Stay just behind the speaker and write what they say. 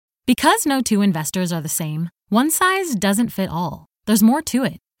Because no two investors are the same, one size doesn't fit all. There's more to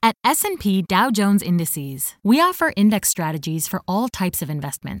it. At S&P Dow Jones Indices, we offer index strategies for all types of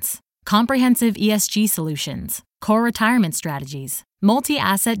investments. Comprehensive ESG solutions, core retirement strategies,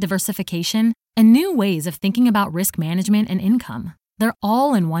 multi-asset diversification, and new ways of thinking about risk management and income. They're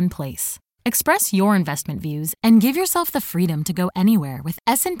all in one place. Express your investment views and give yourself the freedom to go anywhere with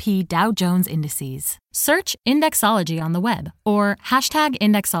S&P Dow Jones Indices. Search Indexology on the web or hashtag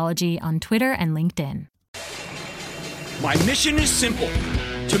Indexology on Twitter and LinkedIn. My mission is simple,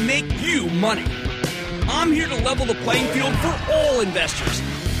 to make you money. I'm here to level the playing field for all investors.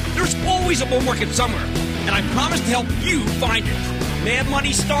 There's always a bull market somewhere, and I promise to help you find it. Mad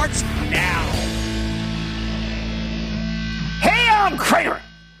Money starts now. Hey, I'm Cramer.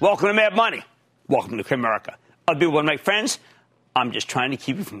 Welcome to Mad Money. Welcome to Cramerica. I'll be one of my friends. I'm just trying to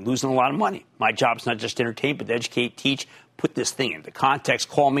keep you from losing a lot of money. My job's not just to entertain, but to educate, teach, put this thing into context.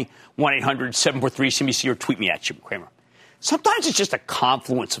 Call me, 1-800-743-CBC, or tweet me at Jim Cramer. Sometimes it's just a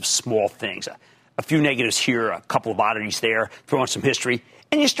confluence of small things. A few negatives here, a couple of oddities there, throw in some history,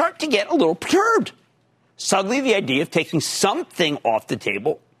 and you start to get a little perturbed. Suddenly, the idea of taking something off the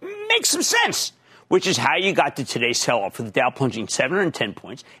table makes some sense, which is how you got to today's sell-off, with the Dow plunging 710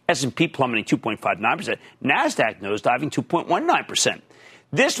 points, S&P plummeting 2.59%, NASDAQ nosediving 2.19%.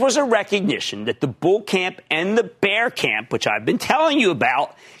 This was a recognition that the bull camp and the bear camp, which I've been telling you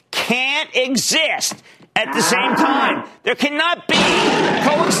about, can't exist at the same time. There cannot be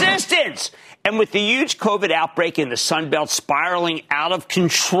coexistence. And with the huge COVID outbreak in the Sun Belt spiraling out of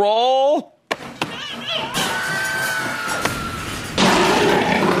control,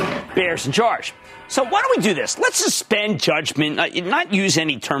 bears in charge. So why don't we do this? Let's suspend judgment, not use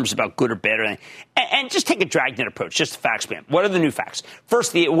any terms about good or bad or anything, and just take a dragnet approach, just the facts, man. What are the new facts?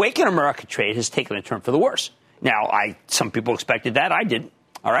 First, the Awaken America trade has taken a turn for the worse. Now, some people expected that. I didn't.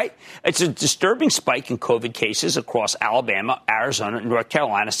 All right. It's a disturbing spike in COVID cases across Alabama, Arizona, North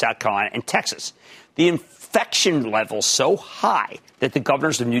Carolina, South Carolina, and Texas. The infection level so high that the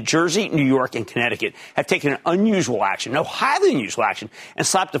governors of New Jersey, New York, and Connecticut have taken an unusual action, highly unusual action, and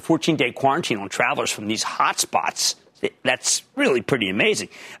slapped a 14-day quarantine on travelers from these hot spots. That's really pretty amazing.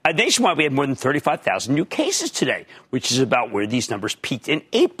 Nationwide, we had more than 35,000 new cases today, which is about where these numbers peaked in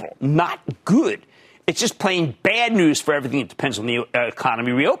April. Not good. It's just plain bad news for everything that depends on the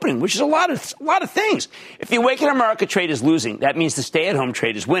economy reopening, which is a lot of things. If the Awaken America trade is losing, that means the stay-at-home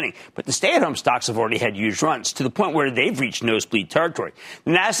trade is winning. But the stay-at-home stocks have already had huge runs to the point where they've reached nosebleed territory.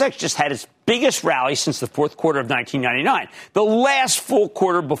 The Nasdaq just had its biggest rally since the fourth quarter of 1999, the last full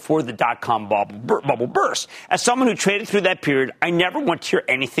quarter before the dot-com bubble burst. As someone who traded through that period, I never want to hear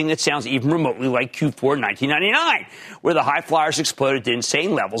anything that sounds even remotely like Q4 1999, where the high flyers exploded to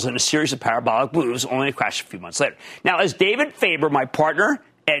insane levels in a series of parabolic moves, only to crash a few months later. Now, as David Faber, my partner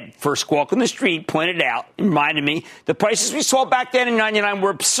at First Squawk on the Street, pointed out and reminded me, the prices we saw back then in 99 were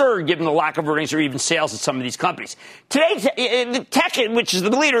absurd given the lack of earnings or even sales at some of these companies. Today, the tech, which is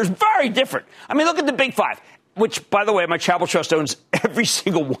the leader, is very different. I mean, look at the big five, which, by the way, my travel trust owns every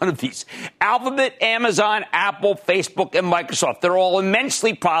single one of these. Alphabet, Amazon, Apple, Facebook, and Microsoft. They're all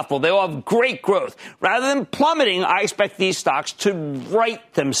immensely profitable. They all have great growth. Rather than plummeting, I expect these stocks to right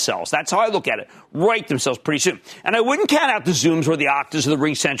themselves. That's how I look at it. Right themselves pretty soon. And I wouldn't count out the Zooms or the Oktas or the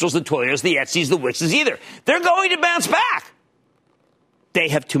Ring Centrals, the Twilios, the Etsy's, the Wixes either. They're going to bounce back. They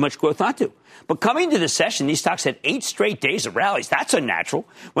have too much growth not to. But coming into the session, these stocks had 8 straight days of rallies. That's unnatural.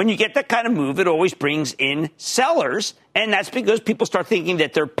 When you get that kind of move, it always brings in sellers, and that's because people start thinking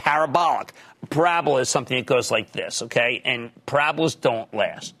that they're parabolic. A parabola is something that goes like this, okay? And parabolas don't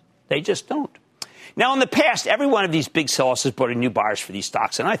last. They just don't. Now, in the past, every one of these big sellers has brought in new buyers for these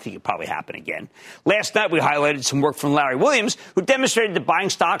stocks, and I think it'll probably happen again. Last night, we highlighted some work from Larry Williams, who demonstrated that buying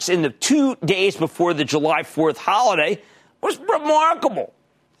stocks in the 2 days before the July 4th holiday was remarkable.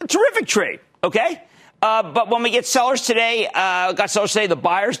 A terrific trade, okay? But when we get sellers today, the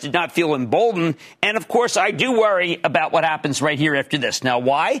buyers did not feel emboldened. And, of course, I do worry about what happens right here after this. Now,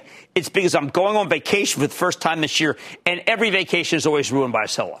 why? It's because I'm going on vacation for the first time this year, and every vacation is always ruined by a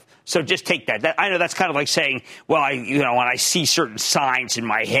sell-off. So just take that. I know that's kind of like saying, well, when I see certain signs in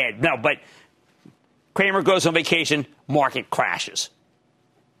my head. No, but Cramer goes on vacation, market crashes.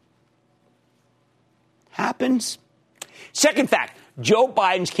 Happens. Second fact. Joe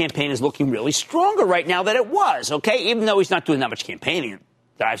Biden's campaign is looking really stronger right now than it was, okay, even though he's not doing that much campaigning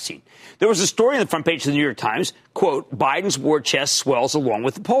that I've seen. There was a story on the front page of the New York Times, quote, Biden's war chest swells along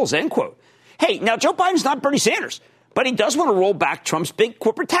with the polls, end quote. Hey, now Joe Biden's not Bernie Sanders. But he does want to roll back Trump's big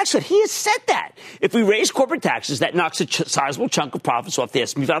corporate tax cut. He has said that. If we raise corporate taxes, that knocks a sizable chunk of profits off the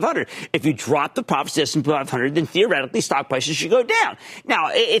S&P 500. If you drop the profits to the S&P 500, then theoretically stock prices should go down. Now,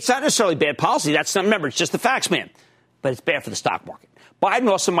 it's not necessarily bad policy. That's not, remember, it's just the facts, man. But it's bad for the stock market. Biden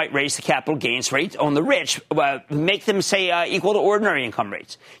also might raise the capital gains rate on the rich, make them, say, equal to ordinary income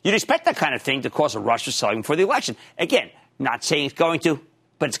rates. You'd expect that kind of thing to cause a rush of selling before the election. Again, not saying it's going to,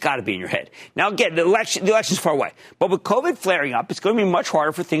 but it's got to be in your head. Now, again, the election's far away. But with COVID flaring up, it's going to be much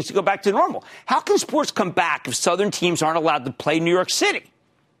harder for things to go back to normal. How can sports come back if Southern teams aren't allowed to play New York City?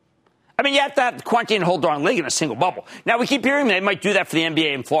 I mean, you have to have quarantine the whole darn league in a single bubble. Now, we keep hearing they might do that for the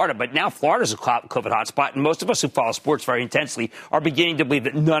NBA in Florida, but now Florida's a COVID hotspot, and most of us who follow sports very intensely are beginning to believe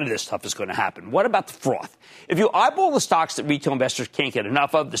that none of this stuff is going to happen. What about the froth? If you eyeball the stocks that retail investors can't get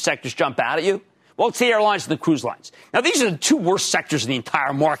enough of, the sectors jump out at you. Well, it's the airlines and the cruise lines. Now, these are the two worst sectors in the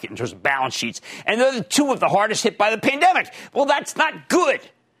entire market in terms of balance sheets, and they're the two of the hardest hit by the pandemic. Well, that's not good.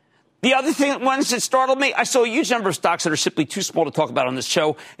 The other ones that startled me, I saw a huge number of stocks that are simply too small to talk about on this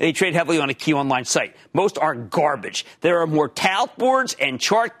show. They trade heavily on a key online site. Most are garbage. There are more tout boards and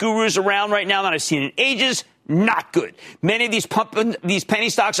chart gurus around right now than I've seen in ages. Not good. Many of these penny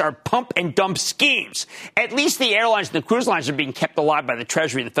stocks are pump and dump schemes. At least the airlines and the cruise lines are being kept alive by the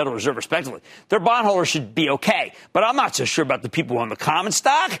Treasury and the Federal Reserve, respectively. Their bondholders should be okay. But I'm not so sure about the people who own the common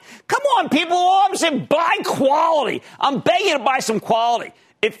stock. Come on, people. All I'm saying, buy quality. I'm begging you to buy some quality.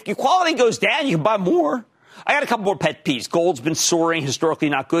 If your quality goes down, you can buy more. I got a couple more pet peeves. Gold's been soaring, historically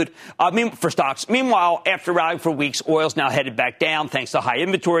not good for stocks. Meanwhile, after rallying for weeks, oil's now headed back down thanks to high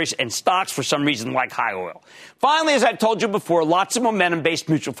inventories, and stocks, for some reason, like high oil. Finally, as I've told you before, lots of momentum-based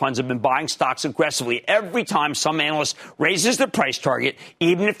mutual funds have been buying stocks aggressively every time some analyst raises their price target,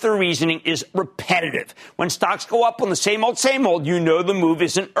 even if their reasoning is repetitive. When stocks go up on the same old, you know the move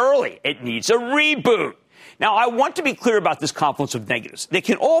isn't early. It needs a reboot. Now, I want to be clear about this confluence of negatives. They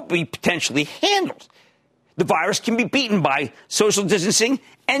can all be potentially handled. The virus can be beaten by social distancing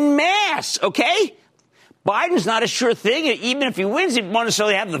and masks, okay? Biden's not a sure thing. Even if he wins, he won't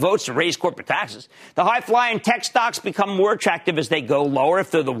necessarily have the votes to raise corporate taxes. The high-flying tech stocks become more attractive as they go lower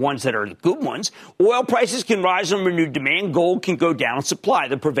if they're the ones that are the good ones. Oil prices can rise on renewed demand. Gold can go down in supply.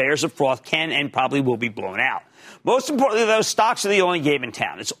 The purveyors of froth can and probably will be blown out. Most importantly, those stocks are the only game in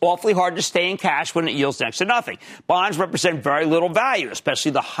town. It's awfully hard to stay in cash when it yields next to nothing. Bonds represent very little value,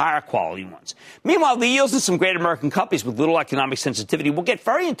 especially the higher quality ones. Meanwhile, the yields in some great American companies with little economic sensitivity will get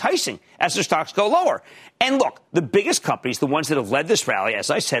very enticing as their stocks go lower. And look, the biggest companies, the ones that have led this rally,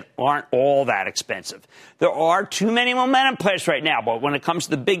 as I said, aren't all that expensive. There are too many momentum players right now, but when it comes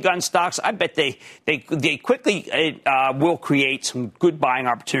to the big gun stocks, I bet they quickly will create some good buying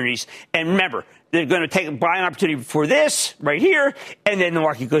opportunities. And remember, they're going to take a buying opportunity before this, right here, and then the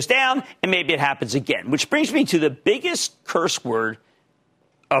market goes down, and maybe it happens again. Which brings me to the biggest curse word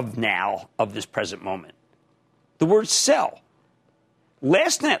of this present moment. The word sell.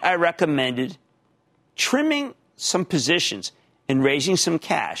 Last night, I recommended trimming some positions and raising some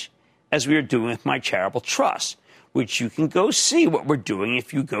cash, as we are doing with my charitable trust, which you can go see what we're doing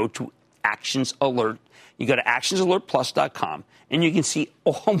if you go to Actions Alert. You go to actionsalertplus.com, and you can see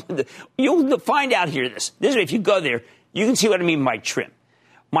you'll find out here this. If you go there, you can see what I mean by trim.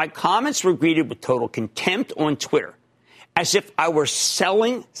 My comments were greeted with total contempt on Twitter, as if I were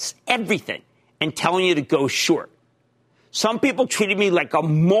selling everything and telling you to go short. Some people treated me like a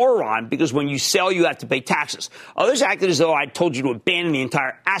moron because when you sell, you have to pay taxes. Others acted as though I told you to abandon the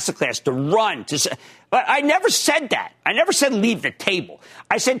entire asset class, to run. But I never said that. I never said leave the table.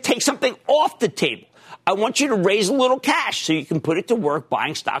 I said take something off the table. I want you to raise a little cash so you can put it to work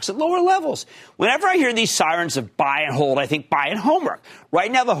buying stocks at lower levels. Whenever I hear these sirens of buy and hold, I think buy and homework.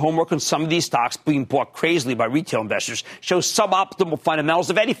 Right now, the homework on some of these stocks being bought crazily by retail investors shows suboptimal fundamentals,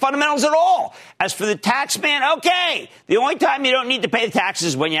 if any fundamentals at all. As for the tax man, okay. The only time you don't need to pay the taxes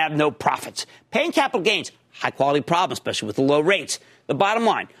is when you have no profits. Paying capital gains, high-quality problem, especially with the low rates. The bottom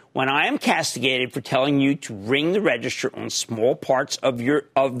line, when I am castigated for telling you to ring the register on small parts of your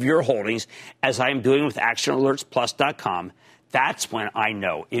holdings, as I am doing with ActionAlertsPlus.com, that's when I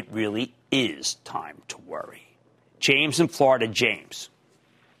know it really is time to worry. James in Florida. James.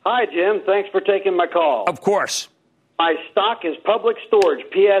 Hi, Jim. Thanks for taking my call. Of course. My stock is Public Storage,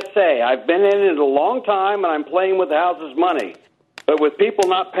 PSA. I've been in it a long time, and I'm playing with the house's money. But with people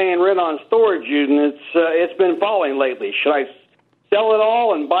not paying rent on storage units, it's been falling lately. Should I sell it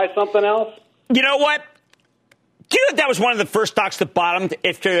all and buy something else? You know what? Do you know that was one of the first stocks that bottomed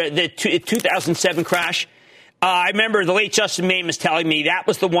after the 2007 crash? I remember the late Justin Main was telling me that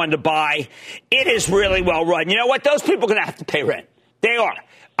was the one to buy. It is really well run. You know what? Those people are going to have to pay rent. They are.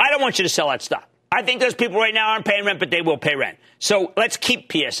 I don't want you to sell that stock. I think those people right now aren't paying rent, but they will pay rent. So let's keep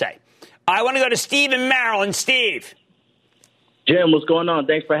PSA. I want to go to Steve in Maryland. Steve. Jim, what's going on?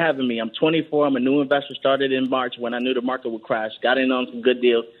 Thanks for having me. I'm 24. I'm a new investor, started in March when I knew the market would crash. Got in on some good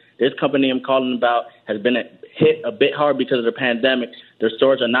deals. This company I'm calling about has been hit a bit hard because of the pandemic. Their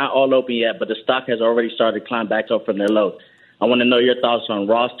stores are not all open yet, but the stock has already started to climb back up from their lows. I want to know your thoughts on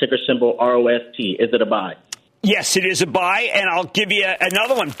Ross, ticker symbol ROST. Is it a buy? Yes, it is a buy, and I'll give you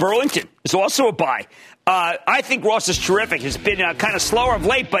another one. Burlington is also a buy. I think Ross is terrific. It's been kind of slower of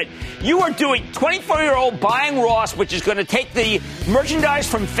late, but you are doing 24-year-old buying Ross, which is going to take the merchandise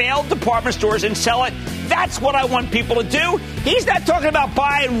from failed department stores and sell it. That's what I want people to do. He's not talking about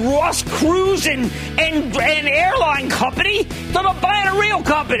buying Ross Cruise and airline company. He's talking about buying a real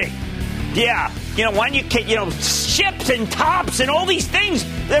company. Yeah, when you get, ships and tops and all these things,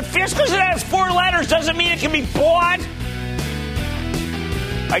 just because it has 4 letters doesn't mean it can be bought.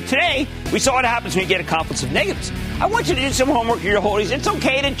 All right, today, we saw what happens when you get a confluence of negatives. I want you to do some homework with your holdings. It's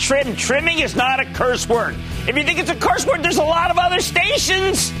okay to trim. Trimming is not a curse word. If you think it's a curse word, there's a lot of other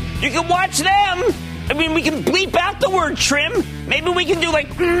stations. You can watch them. I mean, we can bleep out the word trim. Maybe we can do All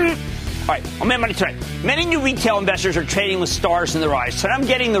right, on Mad Money tonight. Many new retail investors are trading with stars in their eyes. So I'm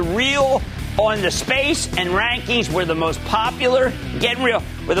getting the real on the space and rankings where the most popular, getting real,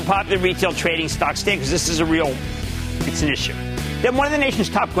 where the popular retail trading stocks stand, because this is it's an issue. Then one of the nation's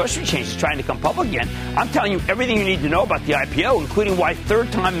top grocery chains is trying to come public again. I'm telling you everything you need to know about the IPO, including why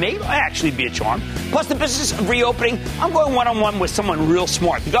third time may actually be a charm. Plus the business of reopening. I'm going one-on-one with someone real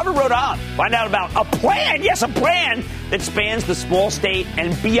smart. The governor of Rhode, find out about a plan, yes, a plan that spans the small state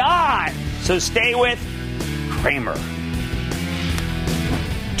and beyond. So stay with Cramer.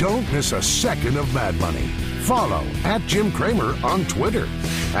 Don't miss a second of Mad Money. Follow @Jim Cramer on Twitter.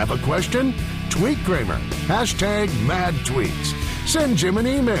 Have a question? Tweet Cramer. #MadTweets. Send Jim an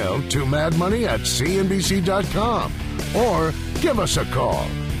email to madmoney@cnbc.com or give us a call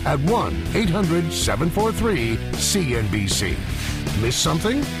at 1-800-743-CNBC. Miss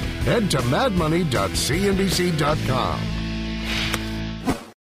something? Head to madmoney.cnbc.com.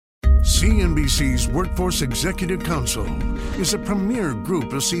 CNBC's Workforce Executive Council is a premier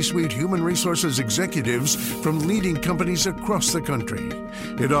group of C-suite human resources executives from leading companies across the country.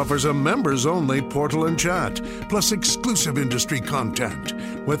 It offers a members-only portal and chat, plus exclusive industry content,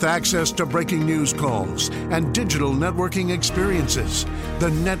 with access to breaking news calls and digital networking experiences.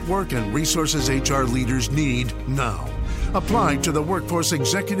 The network and resources HR leaders need now. Apply to the Workforce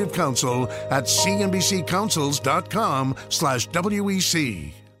Executive Council at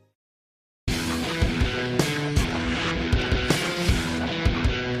cnbccouncils.com/WEC.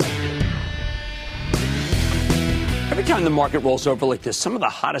 Every time the market rolls over like this, some of the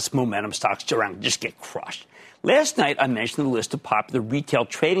hottest momentum stocks around just get crushed. Last night, I mentioned the list of popular retail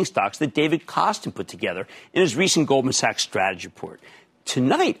trading stocks that David Kostin put together in his recent Goldman Sachs strategy report.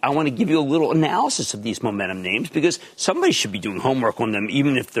 Tonight, I want to give you a little analysis of these momentum names because somebody should be doing homework on them,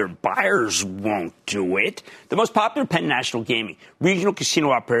 even if their buyers won't do it. The most popular Penn National Gaming regional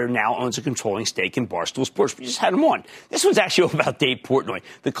casino operator now owns a controlling stake in Barstool Sports. We just had him on. This one's actually all about Dave Portnoy,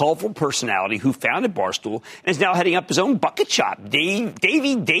 the colorful personality who founded Barstool and is now heading up his own bucket shop,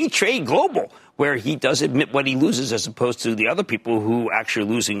 Davey Day Trade Global, where he does admit what he loses as opposed to the other people who actually are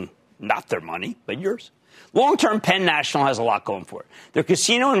losing not their money, but yours. Long-term, Penn National has a lot going for it. Their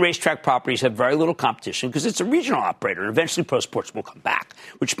casino and racetrack properties have very little competition because it's a regional operator, and eventually pro sports will come back,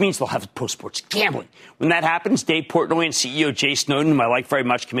 which means they'll have pro sports gambling. When that happens, Dave Portnoy and CEO Jay Snowden, whom I like very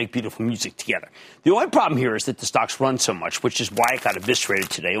much, can make beautiful music together. The only problem here is that the stocks run so much, which is why it got eviscerated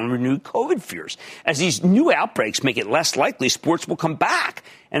today on renewed COVID fears. As these new outbreaks make it less likely sports will come back,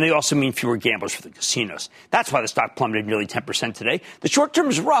 and they also mean fewer gamblers for the casinos. That's why the stock plummeted nearly 10% today. The short term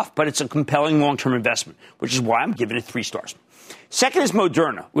is rough, but it's a compelling long-term investment, which is why I'm giving it 3 stars. Second is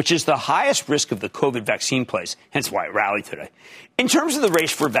Moderna, which is the highest risk of the COVID vaccine plays, hence why it rallied today. In terms of the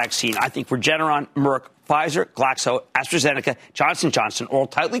race for a vaccine, I think Regeneron, Merck, Pfizer, Glaxo, AstraZeneca, Johnson & Johnson are all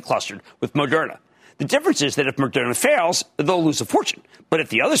tightly clustered with Moderna. The difference is that if Moderna fails, they'll lose a fortune. But if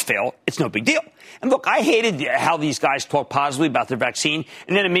the others fail, it's no big deal. And look, I hated how these guys talk positively about their vaccine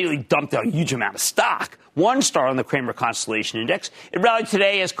and then immediately dumped a huge amount of stock. 1 star on the Cramer Constellation Index. It rallied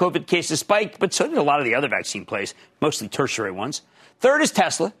today as COVID cases spiked, but so did a lot of the other vaccine plays, mostly tertiary ones. Third is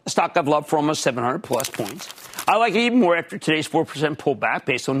Tesla, a stock I've loved for almost 700-plus points. I like it even more after today's 4% pullback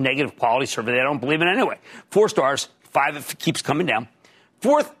based on negative quality survey. I don't believe in anyway. 4 stars, 5 if it keeps coming down.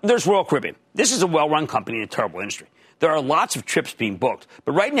 Fourth, there's Royal Caribbean. This is a well-run company in a terrible industry. There are lots of trips being booked.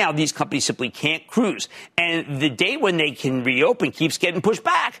 But right now, these companies simply can't cruise. And the date when they can reopen keeps getting pushed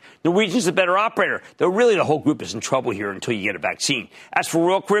back. Norwegian's a better operator, though really the whole group is in trouble here until you get a vaccine. As for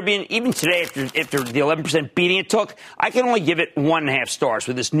Royal Caribbean, even today, after the 11% beating it took, I can only give it 1.5 stars,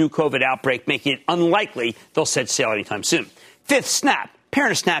 with this new COVID outbreak making it unlikely they'll set sail anytime soon. Fifth, Snap,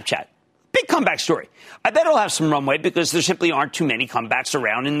 parent of Snapchat. Big comeback story. I bet it'll have some runway because there simply aren't too many comebacks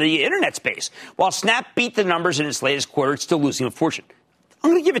around in the internet space. While Snap beat the numbers in its latest quarter, it's still losing a fortune. I'm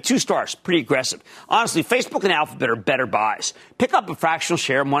going to give it 2 stars. Pretty aggressive. Honestly, Facebook and Alphabet are better buys. Pick up a fractional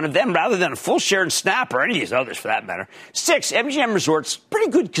share in one of them rather than a full share in Snap or any of these others for that matter. 6, MGM Resorts, pretty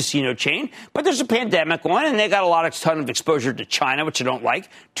good casino chain, but there's a pandemic on and they got a ton of exposure to China, which I don't like.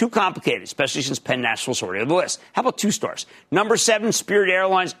 Too complicated, especially since Penn National's already on the list. How about 2 stars? Number 7, Spirit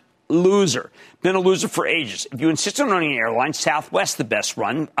Airlines. Loser. Been a loser for ages. If you insist on owning an airline, Southwest the best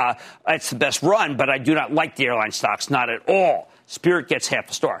run. It's the best run, but I do not like the airline stocks, not at all. Spirit gets half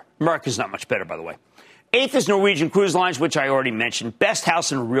a star. America's not much better, by the way. 8th is Norwegian Cruise Lines, which I already mentioned. Best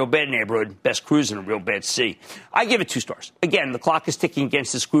house in a real bad neighborhood. Best cruise in a real bad sea. I give it 2 stars. Again, the clock is ticking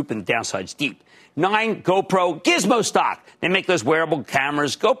against this group and the downside's deep. 9, GoPro, Gizmo stock. They make those wearable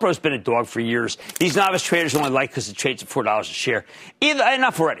cameras. GoPro's been a dog for years. These novice traders only like because it trades at $4 a share.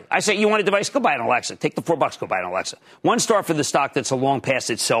 Enough already. I say, you want a device? Go buy an Alexa. Take the $4, go buy an Alexa. 1 star for the stock that's a long past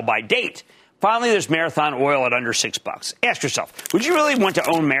its sell-by date. Finally, there's Marathon Oil at under $6. Ask yourself, would you really want to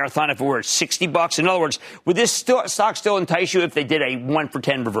own Marathon if it were at $60? In other words, would this stock still entice you if they did a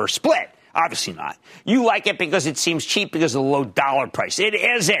 1-for-10 reverse split? Obviously not. You like it because it seems cheap because of the low dollar price. It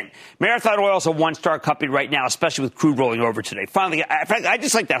isn't. Marathon Oil is a 1-star company right now, especially with crude rolling over today. Finally, I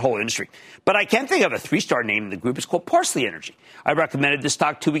just like that whole industry. But I can think of a 3-star name in the group. It's called Parsley Energy. I recommended this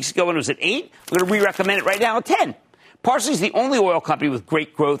stock 2 weeks ago when it was at 8. I'm going to re-recommend it right now at 10. Parsley is the only oil company with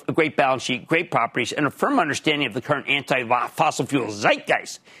great growth, a great balance sheet, great properties, and a firm understanding of the current anti-fossil fuel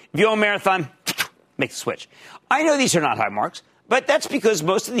zeitgeist. If you own Marathon, make the switch. I know these are not high marks, but that's because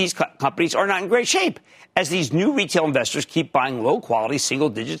most of these companies are not in great shape, as these new retail investors keep buying low-quality,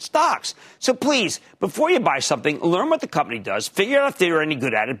 single-digit stocks. So please, before you buy something, learn what the company does, figure out if they're any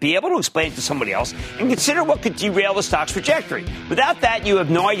good at it, be able to explain it to somebody else, and consider what could derail the stock's trajectory. Without that, you have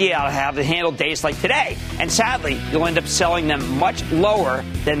no idea how to handle days like today. And sadly, you'll end up selling them much lower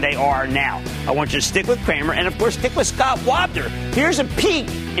than they are now. I want you to stick with Cramer and, of course, stick with Scott Wapner. Here's a peek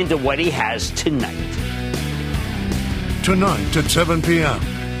into what he has tonight. Tonight at 7 p.m.,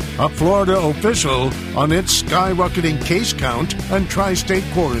 a Florida official on its skyrocketing case count and tri-state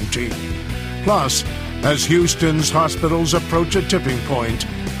quarantine. Plus, as Houston's hospitals approach a tipping point,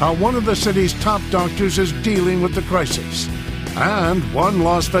 how one of the city's top doctors is dealing with the crisis. And one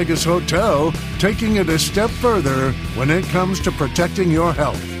Las Vegas hotel taking it a step further when it comes to protecting your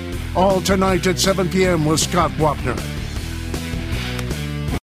health. All tonight at 7 p.m. with Scott Wapner.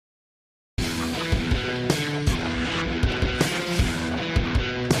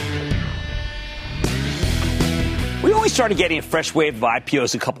 We started getting a fresh wave of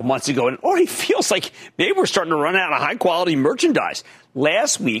IPOs a couple months ago, and it already feels like maybe we're starting to run out of high-quality merchandise.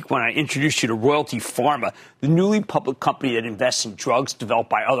 Last week, when I introduced you to Royalty Pharma, the newly public company that invests in drugs developed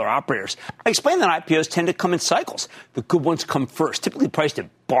by other operators, I explained that IPOs tend to come in cycles. The good ones come first, typically priced at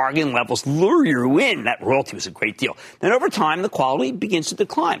bargain levels, lure you in. That royalty was a great deal. Then over time, the quality begins to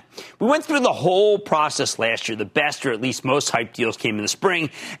decline. We went through the whole process last year. The best, or at least most, hype deals came in the spring.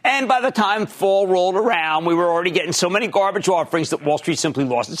 And by the time fall rolled around, we were already getting so many garbage offerings that Wall Street simply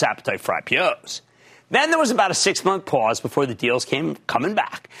lost its appetite for IPOs. Then there was about a 6-month pause before the deals came coming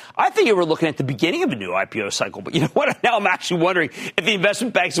back. I think you were looking at the beginning of a new IPO cycle. But you know what? Now I'm actually wondering if the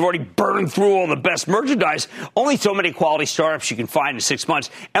investment banks have already burned through all the best merchandise. Only so many quality startups you can find in 6 months.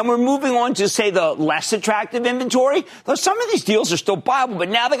 And we're moving on to, say, the less attractive inventory. Though some of these deals are still viable, but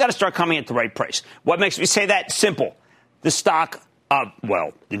now they got to start coming at the right price. What makes me say that? Simple. The stock of,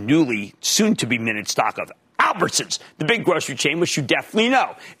 well, the newly soon-to-be minted stock of Albertsons, the big grocery chain, which you definitely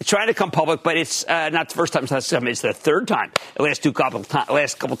know. It's trying to come public, but it's not the first time it's the third time. The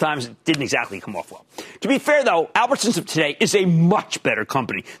last couple times, it didn't exactly come off well. To be fair, though, Albertsons of today is a much better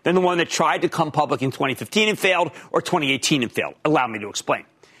company than the one that tried to come public in 2015 and failed, or 2018 and failed. Allow me to explain.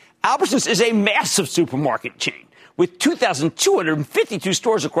 Albertsons is a massive supermarket chain with 2,252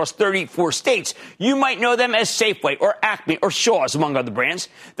 stores across 34 states. You might know them as Safeway or Acme or Shaw's, among other brands.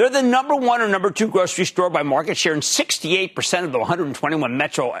 They're the number 1 or number 2 grocery store by market share in 68% of the 121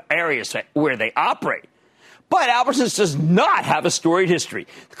 metro areas where they operate. But Albertsons does not have a storied history.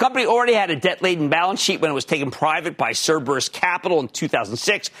 The company already had a debt-laden balance sheet when it was taken private by Cerberus Capital in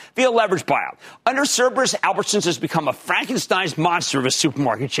 2006 via leverage buyout. Under Cerberus, Albertsons has become a Frankenstein's monster of a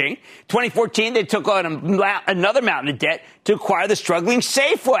supermarket chain. 2014, they took on another mountain of debt to acquire the struggling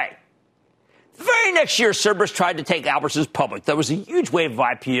Safeway. The very next year, Cerberus tried to take Albertsons public. There was a huge wave of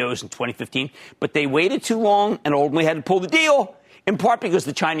IPOs in 2015, but they waited too long and ultimately had to pull the deal. In part because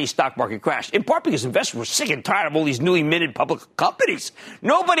the Chinese stock market crashed. In part because investors were sick and tired of all these newly minted public companies.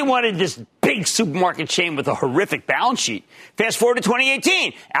 Nobody wanted this big supermarket chain with a horrific balance sheet. Fast forward to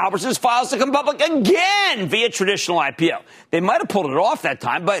 2018. Albertsons files to come public again via traditional IPO. They might have pulled it off that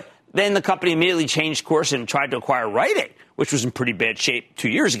time, but then the company immediately changed course and tried to acquire Rite, which was in pretty bad shape 2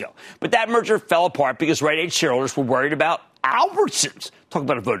 years ago. But that merger fell apart because Rite shareholders were worried about Albertsons. Talk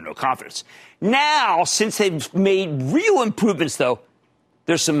about a vote of no confidence. Now, since they've made real improvements, though,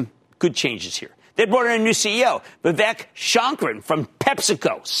 there's some good changes here. They brought in a new CEO, Vivek Shankran from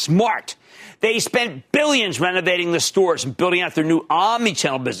PepsiCo. Smart. They spent billions renovating the stores and building out their new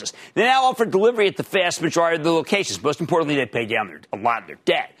omni-channel business. They now offer delivery at the vast majority of the locations. Most importantly, they paid down a lot of their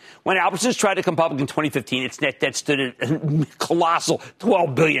debt. When Albertsons tried to come public in 2015, its net debt stood at a colossal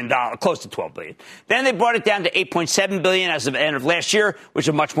 $12 billion, close to $12 billion. Then they brought it down to $8.7 billion as of the end of last year, which is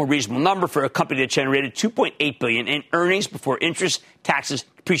a much more reasonable number for a company that generated $2.8 billion in earnings before interest, taxes,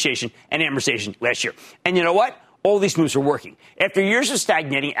 depreciation, and amortization last year. And you know what? All these moves are working. After years of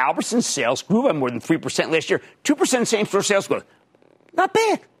stagnating, Albertsons sales grew by more than 3% last year, 2% same-store sales growth. Not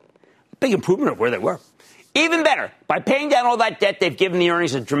bad. A big improvement of where they were. Even better, by paying down all that debt, they've given the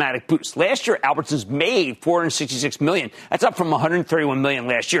earnings a dramatic boost. Last year, Albertsons made $466 million. That's up from $131 million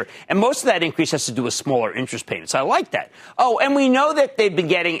last year. And most of that increase has to do with smaller interest payments. I like that. Oh, and we know that they've been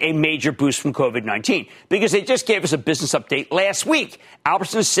getting a major boost from COVID-19 because they just gave us a business update last week.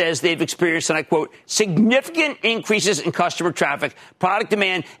 Albertsons says they've experienced, and I quote, significant increases in customer traffic, product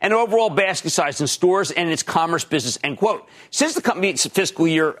demand, and overall basket size in stores and its commerce business, end quote. Since the company's fiscal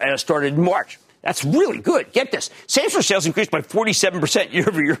year started in March. That's really good. Get this. Same-store sales increased by 47%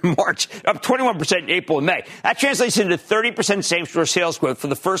 year-over-year in March, up 21% in April and May. That translates into 30% same-store sales growth for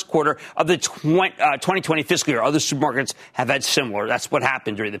the first quarter of the 2020 fiscal year. Other supermarkets have had similar. That's what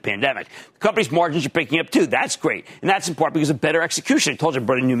happened during the pandemic. The company's margins are picking up, too. That's great. And that's in part because of better execution. I told you I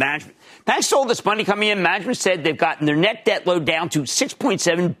brought in new management. Thanks to all this money coming in, management said they've gotten their net debt load down to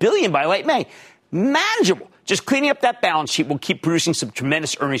 $6.7 billion by late May. Manageable. Just cleaning up that balance sheet will keep producing some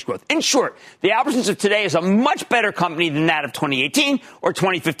tremendous earnings growth. In short, the Albertsons of today is a much better company than that of 2018 or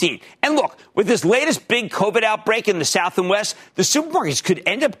 2015. And look, with this latest big COVID outbreak in the South and West, the supermarkets could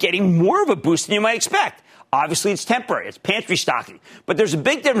end up getting more of a boost than you might expect. Obviously, it's temporary. It's pantry stocking. But there's a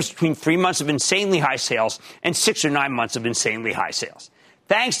big difference between 3 months of insanely high sales and 6 or 9 months of insanely high sales.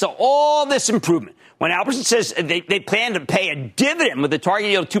 Thanks to all this improvement, when Albertson says they plan to pay a dividend with a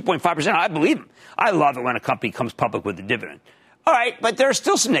target yield of 2.5%, I believe them. I love it when a company comes public with a dividend. All right, but there are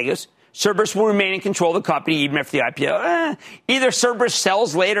still some negatives. Cerberus will remain in control of the company even after the IPO. Either Cerberus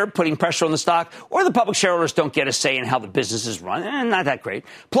sells later, putting pressure on the stock, or the public shareholders don't get a say in how the business is run. Not that great.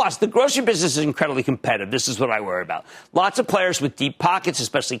 Plus, the grocery business is incredibly competitive. This is what I worry about. Lots of players with deep pockets,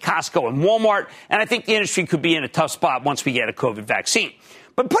 especially Costco and Walmart, and I think the industry could be in a tough spot once we get a COVID vaccine.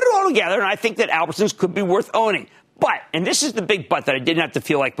 But put it all together, and I think that Albertsons could be worth owning. But, and this is the big but that I didn't have to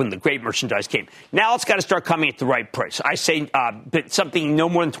feel like when the great merchandise came. Now it's got to start coming at the right price. I say something no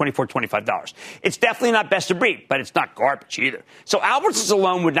more than $24, $25. It's definitely not best of breed, but it's not garbage either. So Albertsons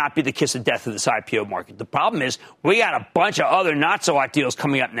alone would not be the kiss of death of this IPO market. The problem is we got a bunch of other not-so-hot deals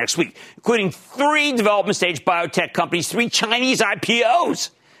coming up next week, including 3 development-stage biotech companies, 3 Chinese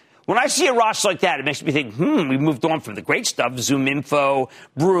IPOs. When I see a roster like that, it makes me think, we've moved on from the great stuff, Zoom Info,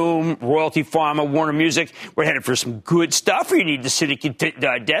 Broom, Royalty Pharma, Warner Music. We're headed for some good stuff where you need the syndicate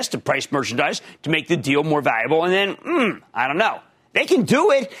desk to price merchandise to make the deal more valuable. And then, I don't know. They can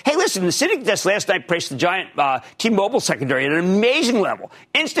do it. Hey, listen, the syndicate desk last night priced the giant T-Mobile secondary at an amazing level.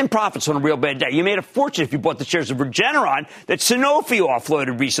 Instant profits on a real bad day. You made a fortune if you bought the shares of Regeneron that Sanofi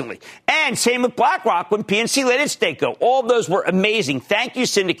offloaded recently. And same with BlackRock when PNC let its stake go. All of those were amazing. Thank you,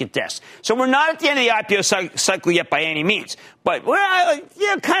 syndicate desk. So we're not at the end of the IPO cycle yet by any means. But we're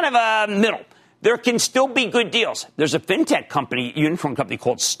kind of middle. There can still be good deals. There's a fintech company, unicorn company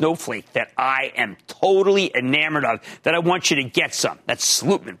called Snowflake that I am totally enamored of that I want you to get some. That's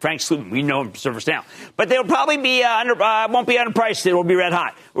Slootman, Frank Slootman. We know him from ServiceNow. But they'll probably be won't be underpriced. It will be red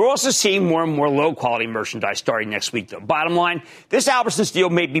hot. We're also seeing more and more low-quality merchandise starting next week, though. Bottom line, this Albertsons deal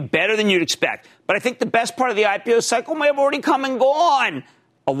may be better than you'd expect. But I think the best part of the IPO cycle may have already come and gone,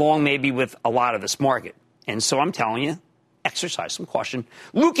 along maybe with a lot of this market. And so I'm telling you, exercise some caution.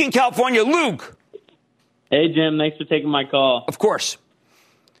 Luke in California. Luke. Hey, Jim. Thanks for taking my call. Of course.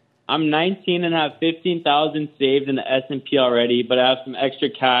 I'm 19 and have 15,000 saved in the S&P already, but I have some extra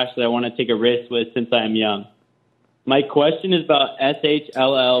cash that I want to take a risk with since I am young. My question is about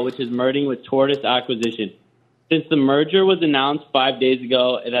SHLL, which is merging with Tortoise Acquisition. Since the merger was announced 5 days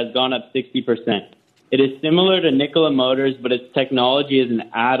ago, it has gone up 60%. It is similar to Nikola Motors, but its technology is an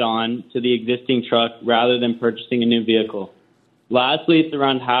add-on to the existing truck rather than purchasing a new vehicle. Lastly, it's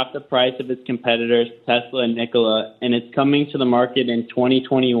around half the price of its competitors, Tesla and Nikola, and it's coming to the market in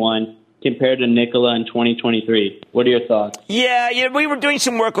 2021 compared to Nikola in 2023. What are your thoughts? Yeah, we were doing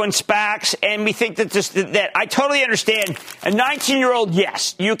some work on SPACs, and we think that I totally understand. A 19-year-old,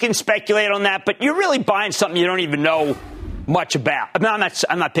 yes, you can speculate on that, but you're really buying something you don't even know much about. I mean,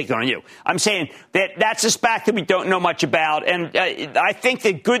 I'm not picking on you. I'm saying that's a SPAC that we don't know much about. And I think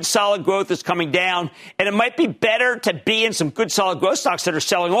that good, solid growth is coming down. And it might be better to be in some good, solid growth stocks that are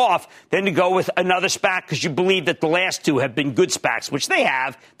selling off than to go with another SPAC because you believe that the last two have been good SPACs, which they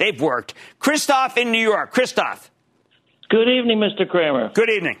have. They've worked. Christoph in New York. Christoph. Good evening, Mr. Cramer. Good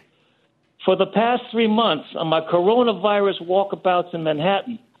evening. For the past 3 months on my coronavirus walkabouts in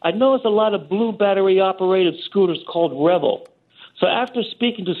Manhattan, I noticed a lot of blue battery-operated scooters called Revel. So after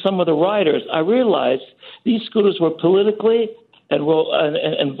speaking to some of the riders, I realized these scooters were politically and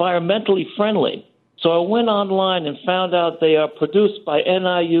environmentally friendly. So I went online and found out they are produced by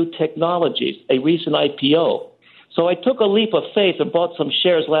NIU Technologies, a recent IPO. So I took a leap of faith and bought some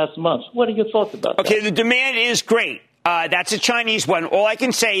shares last month. What are your thoughts about that? Okay, the demand is great. That's a Chinese one. All I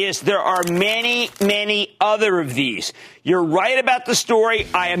can say is there are many, many other of these. You're right about the story.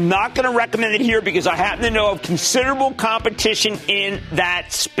 I am not going to recommend it here because I happen to know of considerable competition in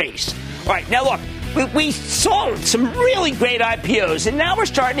that space. All right, now look, we saw some really great IPOs, and now we're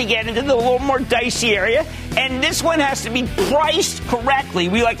starting to get into the little more dicey area, and this one has to be priced correctly.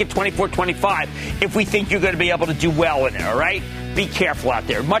 We like it $24.25 if we think you're going to be able to do well in it, all right? Be careful out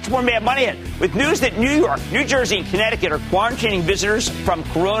there. Much more Mad Money ahead with news that New York, New Jersey, and Connecticut are quarantining visitors from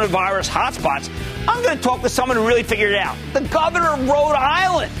coronavirus hotspots. I'm going to talk with someone who really figured it out. The governor of Rhode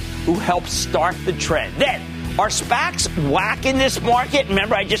Island, who helped start the trend. Then, are SPACs whack in this market?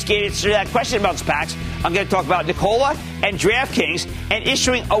 Remember, I just gave answer to that question about SPACs. I'm going to talk about Nikola and DraftKings and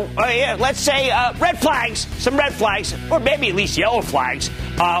issuing, let's say, red flags, some red flags, or maybe at least yellow flags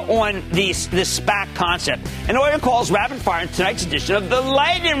on this SPAC concept. And all your calls rapid fire in tonight's edition of the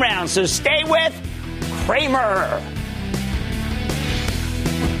Lightning Round. So stay with Cramer.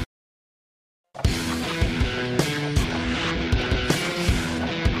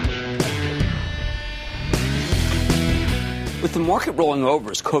 With the market rolling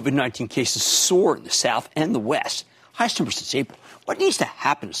over as COVID-19 cases soar in the South and the West, highest numbers since April, what needs to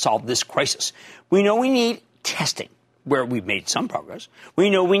happen to solve this crisis? We know we need testing, where we've made some progress.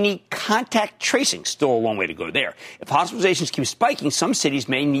 We know we need contact tracing, still a long way to go there. If hospitalizations keep spiking, some cities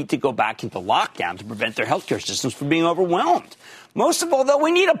may need to go back into lockdown to prevent their healthcare systems from being overwhelmed. Most of all, though,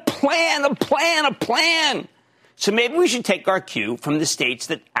 we need a plan. So maybe we should take our cue from the states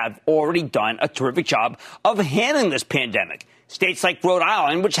that have already done a terrific job of handling this pandemic. States like Rhode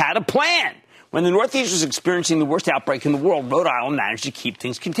Island, which had a plan. When the Northeast was experiencing the worst outbreak in the world, Rhode Island managed to keep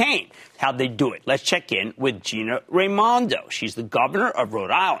things contained. How'd they do it? Let's check in with Gina Raimondo. She's the governor of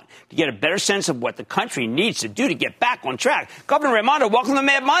Rhode Island to get a better sense of what the country needs to do to get back on track. Governor Raimondo, welcome to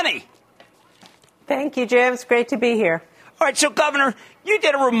Mad Money. Thank you, Jim. It's great to be here. All right, so, Governor, you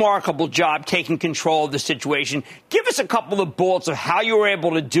did a remarkable job taking control of the situation. Give us a couple of bullets of how you were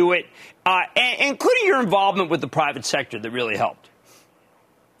able to do it, including your involvement with the private sector that really helped.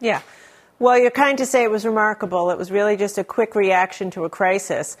 Yeah. Well, you're kind to say it was remarkable. It was really just a quick reaction to a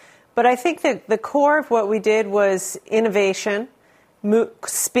crisis. But I think that the core of what we did was innovation,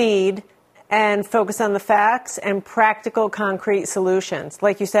 speed, and focus on the facts and practical, concrete solutions.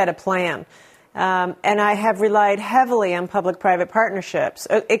 Like you said, a plan. And I have relied heavily on public-private partnerships,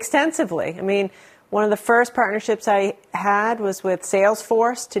 extensively. I mean, one of the first partnerships I had was with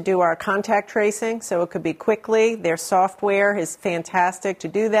Salesforce to do our contact tracing, so it could be quickly. Their software is fantastic to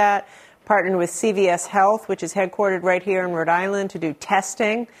do that. Partnered with CVS Health, which is headquartered right here in Rhode Island, to do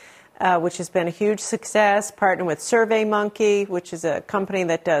testing, which has been a huge success. Partnered with SurveyMonkey, which is a company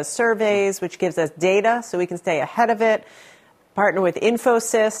that does surveys, which gives us data so we can stay ahead of it. Partner with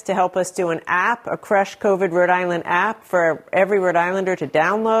Infosys to help us do an app, a Crush COVID Rhode Island app for every Rhode Islander to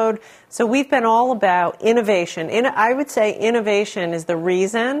download. So we've been all about innovation. I would say innovation is the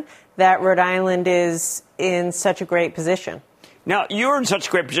reason that Rhode Island is in such a great position. Now, you're in such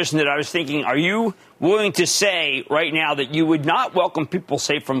a great position that I was thinking, are you willing to say right now that you would not welcome people,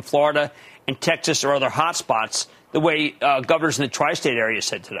 say, from Florida and Texas or other hotspots the way governors in the tri-state area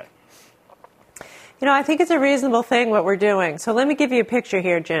said today? I think it's a reasonable thing what we're doing. So let me give you a picture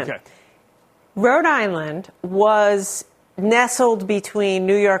here, Jim. Okay. Rhode Island was nestled between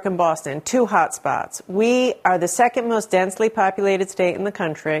New York and Boston, two hot spots. We are the second most densely populated state in the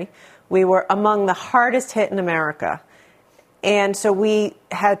country. We were among the hardest hit in America. And so we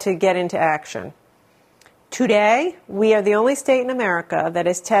had to get into action. Today, we are the only state in America that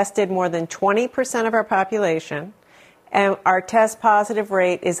has tested more than 20% of our population, and our test positive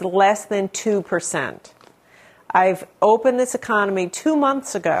rate is less than 2%. I've opened this economy 2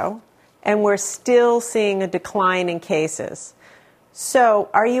 months ago, and we're still seeing a decline in cases. So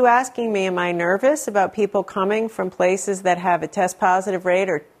are you asking me, am I nervous about people coming from places that have a test positive rate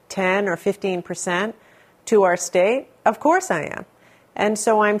or 10 or 15% to our state? Of course I am. And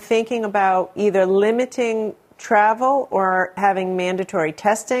so I'm thinking about either limiting travel or having mandatory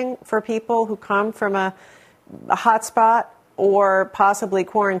testing for people who come from a hotspot, or possibly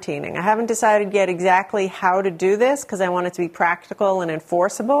quarantining. I haven't decided yet exactly how to do this because I want it to be practical and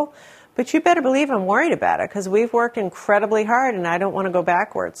enforceable. But you better believe I'm worried about it because we've worked incredibly hard and I don't want to go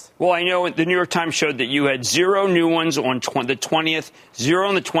backwards. Well, I know the New York Times showed that you had 0 new ones on the 20th, 0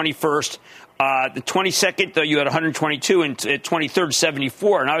 on the 21st. The 22nd, though, you had 122, and 23rd,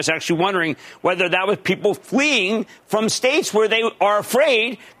 74. And I was actually wondering whether that was people fleeing from states where they are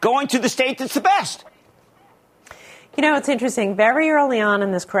afraid, going to the state that's the best. It's interesting. Very early on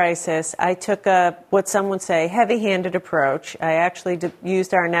in this crisis, I took what some would say heavy-handed approach. I actually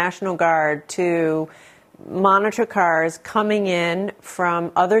used our National Guard to monitor cars coming in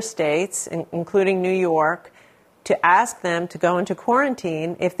from other states, including New York, to ask them to go into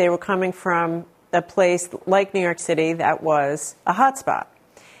quarantine if they were coming from a place like New York City that was a hotspot.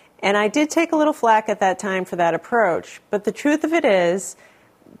 And I did take a little flack at that time for that approach. But the truth of it is,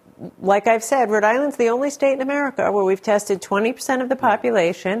 like I've said, Rhode Island's the only state in America where we've tested 20% of the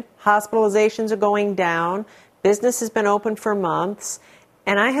population. Hospitalizations are going down. Business has been open for months.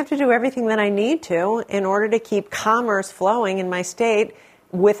 And I have to do everything that I need to in order to keep commerce flowing in my state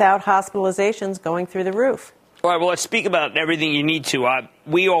without hospitalizations going through the roof. All right, well, let's speak about everything you need to.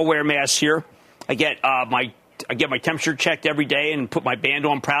 We all wear masks here. I get my temperature checked every day and put my band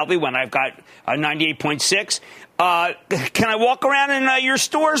on proudly when I've got a 98.6. Can I walk around in your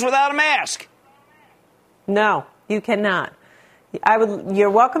stores without a mask? No, you cannot. You're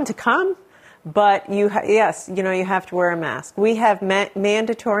welcome to come, but you have to wear a mask. We have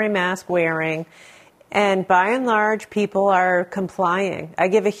mandatory mask wearing, and by and large, people are complying. I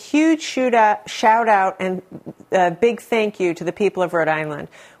give a huge shout out and a big thank you to the people of Rhode Island.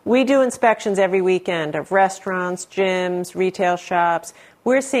 We do inspections every weekend of restaurants, gyms, retail shops.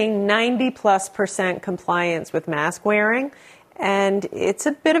 We're seeing 90+% compliance with mask wearing, and it's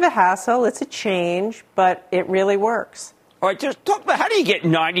a bit of a hassle. It's a change, but it really works. All right, just talk about how do you get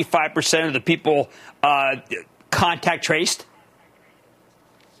 95% of the people contact traced?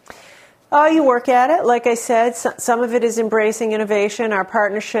 You work at it. Like I said, some of it is embracing innovation. Our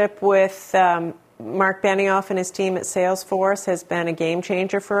partnership with Mark Benioff and his team at Salesforce has been a game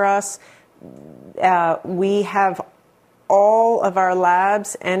changer for us. We have all of our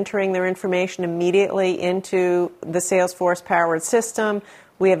labs entering their information immediately into the Salesforce-powered system.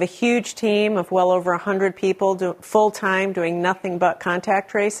 We have a huge team of well over 100 people full-time doing nothing but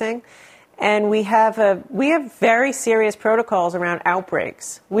contact tracing. And we have very serious protocols around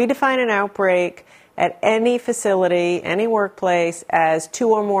outbreaks. We define an outbreak at any facility, any workplace, as 2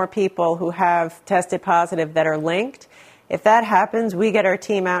 or more people who have tested positive that are linked. If that happens, we get our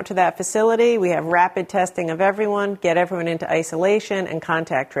team out to that facility. We have rapid testing of everyone, get everyone into isolation and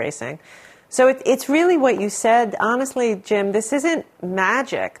contact tracing. So it's really what you said. Honestly, Jim, this isn't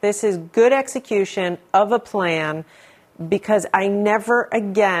magic. This is good execution of a plan, because I never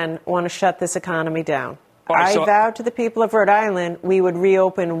again want to shut this economy down. Right, I vowed to the people of Rhode Island we would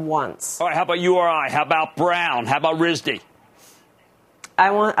reopen once. All right, how about URI? How about Brown? How about RISD?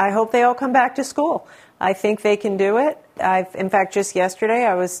 I hope they all come back to school. I think they can do it. In fact, just yesterday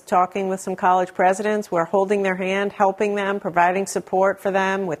I was talking with some college presidents. We're holding their hand, helping them, providing support for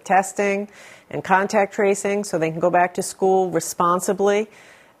them with testing and contact tracing so they can go back to school responsibly.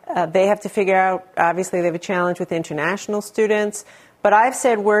 They have to figure out, obviously, they have a challenge with international students. But I've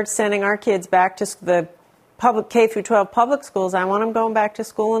said we're sending our kids back to the public K-12 public schools. I want them going back to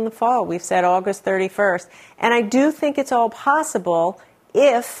school in the fall. We've said August 31st. And I do think it's all possible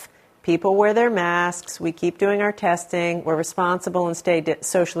if people wear their masks, we keep doing our testing, we're responsible and stay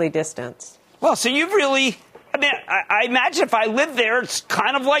socially distanced. Well, so you've really, I imagine if I lived there, it's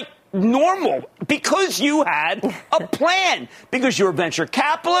kind of like normal because you had a plan, because you're a venture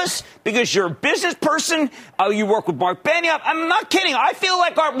capitalist, because you're a business person, you work with Mark Benioff. I'm not kidding. I feel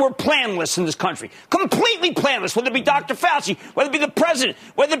like we're planless in this country, completely planless, whether it be Dr. Fauci, whether it be the president,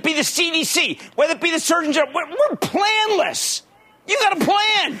 whether it be the CDC, whether it be the Surgeon General. We're planless. You got a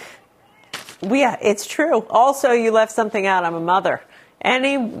plan. Yeah, it's true. Also, you left something out. I'm a mother.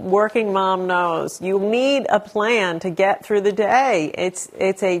 Any working mom knows you need a plan to get through the day. It's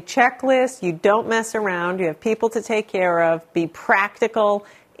a checklist. You don't mess around. You have people to take care of. Be practical.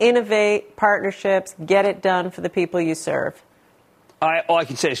 Innovate. Partnerships. Get it done for the people you serve. All I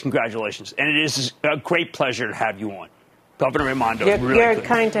can say is congratulations. And it is a great pleasure to have you on. Governor Raimondo. You're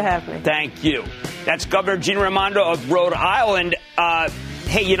kind to have me. Thank you. That's Governor Gina Raimondo of Rhode Island.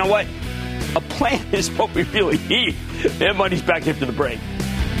 Hey, you know what? A plan is what we really need. And money's back after the break.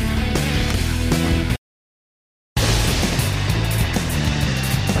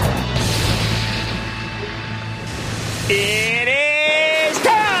 It is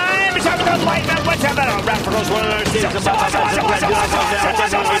time to talk about the light round. What's happening?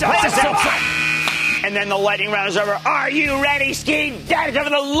 And then the lightning round is over. Are you ready, Ski? Daddy, time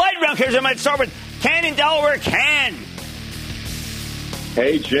for the lightning round. Here's what I might start with. Ken in Delaware. Ken.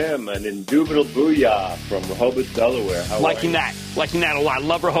 Hey, Jim, an indubitable booyah from Rehoboth, Delaware. How are you? Liking that a lot.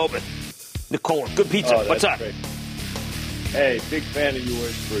 Love Rehoboth. Nikola, good pizza. What's up? Great. Hey, big fan of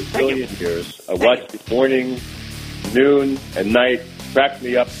yours for a zillion years. I watched you morning, noon, and night. Cracked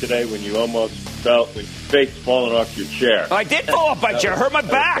me up today when you almost felt when your face falling off your chair. I did fall off my chair. Hurt my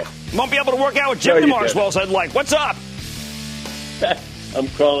back. Won't be able to work out with Jim tomorrow as well as I'd like. What's up? I'm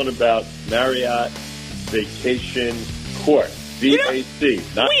calling about Marriott Vacation Court. VAC.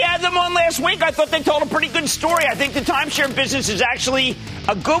 We had them on last week. I thought they told a pretty good story. I think the timeshare business is actually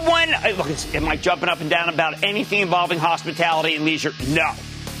a good one. Look, am I jumping up and down about anything involving hospitality and leisure? No.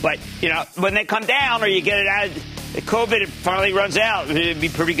 But, when they come down or you get it out of COVID, it finally runs out. It'd be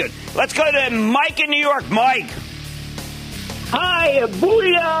pretty good. Let's go to Mike in New York. Mike. Hi.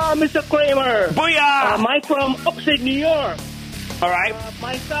 Booyah, Mr. Cramer. Booyah. Mike from upstate New York. All right.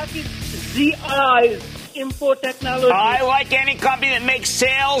 My stock is ZI. Info technology. I like any company that makes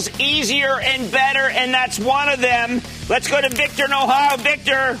sales easier and better, and that's one of them. Let's go to Victor in Ohio.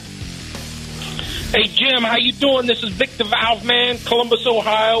 Victor. Hey, Jim, how you doing? This is Victor Valveman, Columbus,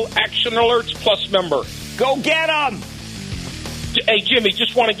 Ohio, Action Alerts Plus member. Go get them. Hey, Jimmy,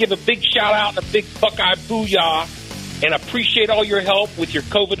 just want to give a big shout-out and a big Buckeye booyah, and appreciate all your help with your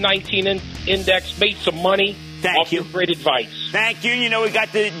COVID-19 index. Made some money. Thank you. Great advice. Thank you. We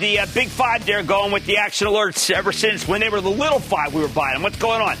got the big five there going with the Action Alerts ever since when they were the little five we were buying them. What's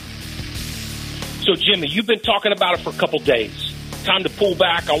going on? So, Jimmy, you've been talking about it for a couple days. Time to pull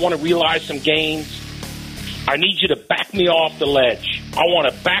back. I want to realize some gains. I need you to back me off the ledge. I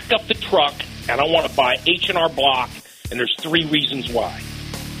want to back up the truck, and I want to buy H&R Block, and there's 3 reasons why.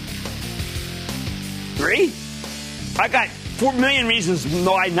 3? I got 4 million reasons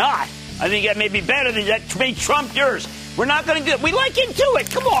why not. I think that may be better than that may trump yours. We're not going to do it. We like into it.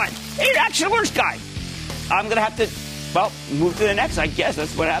 Come on. Hey, you're Action Alerts guy. I'm going to have to, move to the next, I guess.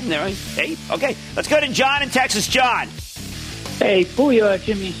 That's what happened there. Hey, okay. Let's go to John in Texas. John. Hey, booyah,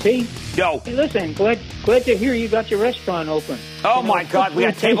 Jimmy C. Yo. Hey, listen, glad to hear you got your restaurant open. Oh, my God. We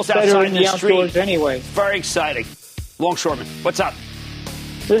got tables outside in the street. Anyway. Very exciting. Longshoreman, what's up?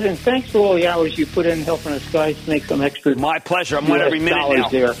 Listen, thanks for all the hours you put in helping us guys make some extra. My pleasure. I'm on every minute now.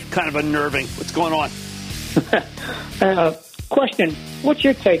 There. Kind of unnerving. What's going on? Question: what's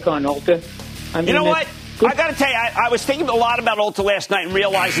your take on Ulta? I mean, you know what? I got to tell you, I was thinking a lot about Ulta last night and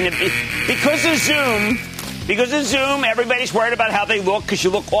realizing that because of Zoom, everybody's worried about how they look because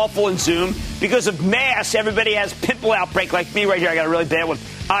you look awful in Zoom. Because of masks, everybody has pimple outbreak like me right here. I got a really bad one.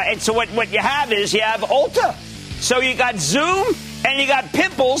 And so what you have is you have Ulta. So you got Zoom and you got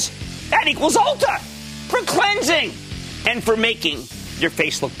pimples. That equals Ulta for cleansing and for making your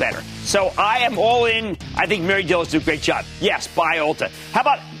face look better. So I am all in. I think Mary Dillis did a great job. Yes, buy Ulta. How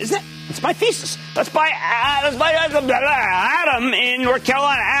about, it's my thesis. Let's buy Adam in North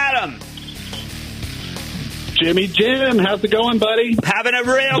Carolina. Adam. Jim, how's it going, buddy? Having a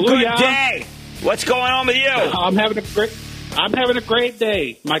real good day. What's going on with you? I'm having a great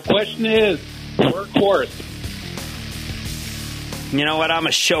day. My question is, workhorse. You know what? I'm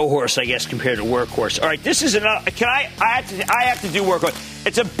a show horse, I guess, compared to workhorse. All right, this is another. I have to do workhorse.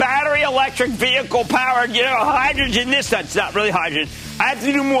 It's a battery electric vehicle powered, hydrogen. That's not really hydrogen. I have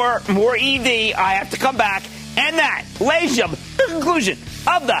to do more EV. I have to come back. And that, ladies and gentlemen, the conclusion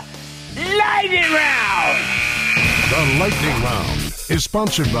of the Lightning Round. The Lightning Round is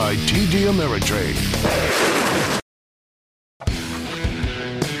sponsored by TD Ameritrade.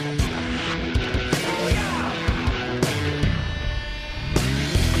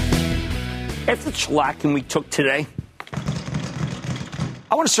 After the shellacking we took today,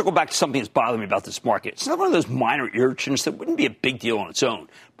 I want to circle back to something that's bothering me about this market. It's not one of those minor irritants that wouldn't be a big deal on its own.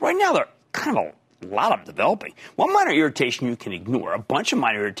 But right now, there are kind of a lot of them developing. One minor irritation you can ignore. A bunch of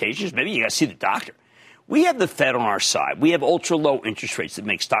minor irritations, maybe you got to see the doctor. We have the Fed on our side. We have ultra-low interest rates that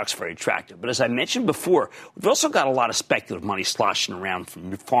make stocks very attractive. But as I mentioned before, we've also got a lot of speculative money sloshing around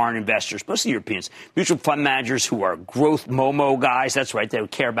from foreign investors, mostly Europeans, mutual fund managers who are growth Momo guys. That's right, they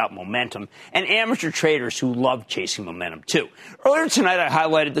care about momentum. And amateur traders who love chasing momentum, too. Earlier tonight, I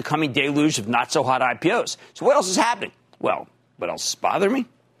highlighted the coming deluge of not-so-hot IPOs. So what else is happening? Well, what else is bothering me?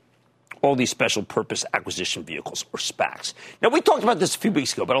 All these special purpose acquisition vehicles, or SPACs. Now, we talked about this a few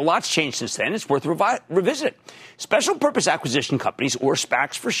weeks ago, but a lot's changed since then. It's worth revisiting. Special purpose acquisition companies, or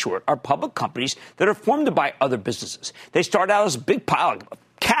SPACs for short, are public companies that are formed to buy other businesses. They start out as a big pile of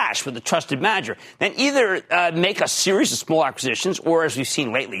cash with a trusted manager, then either make a series of small acquisitions, or as we've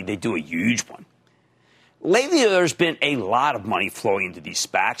seen lately, they do a huge one. Lately, there's been a lot of money flowing into these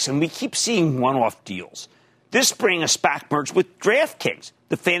SPACs, and we keep seeing one-off deals. This spring, a SPAC merged with DraftKings,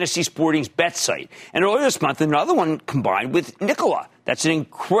 the fantasy sporting bet site. And earlier this month, another one combined with Nikola. That's an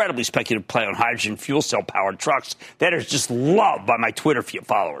incredibly speculative play on hydrogen fuel cell-powered trucks that is just loved by my Twitter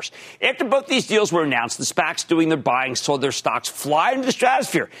followers. After both these deals were announced, the SPACs doing their buying saw their stocks fly into the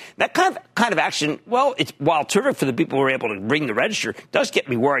stratosphere. That kind of action, well, it's while terrific for the people who are able to ring the register, does get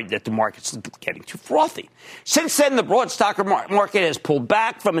me worried that the market's getting too frothy. Since then, the broad stock market has pulled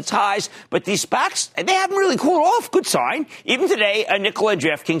back from its highs, but these SPACs, they haven't really cooled off. Good sign. Even today, Nikola and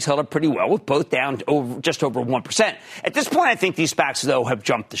DraftKings held up pretty well, with both down to just over 1%. At this point, I think these SPACs, though, have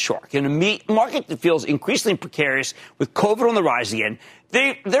jumped the shark. In a market that feels increasingly precarious with COVID on the rise again,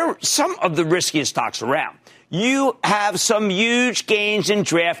 they're some of the riskiest stocks around. You have some huge gains in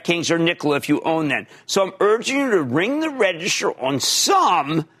DraftKings or Nikola if you own them. So I'm urging you to ring the register on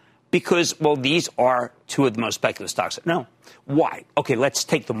some because, well, these are two of the most speculative stocks. No. Why? Okay, let's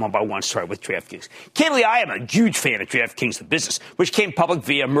take them one by one, starting with DraftKings. Candidly, I am a huge fan of DraftKings, the business, which came public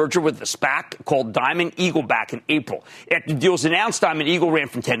via a merger with a SPAC called Diamond Eagle back in April. After the deal was announced, Diamond Eagle ran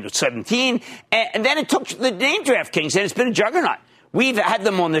from 10 to 17, and then it took the name DraftKings, and it's been a juggernaut. We've had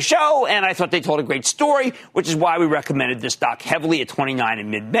them on the show, and I thought they told a great story, which is why we recommended this stock heavily at 29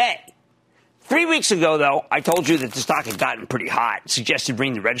 in mid-May. 3 weeks ago, though, I told you that the stock had gotten pretty hot. Suggested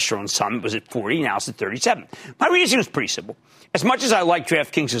ring the register on some. It was at 40. Now it's at 37. My reason was pretty simple. As much as I like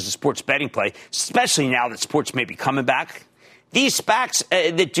DraftKings as a sports betting play, especially now that sports may be coming back, these SPACs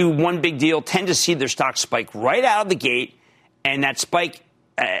that do one big deal tend to see their stock spike right out of the gate, and that spike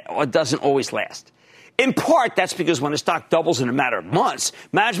doesn't always last. In part, that's because when a stock doubles in a matter of months,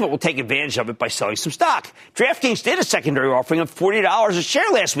 management will take advantage of it by selling some stock. DraftKings did a secondary offering of $40 a share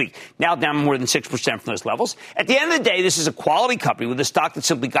last week, now down more than 6% from those levels. At the end of the day, this is a quality company with a stock that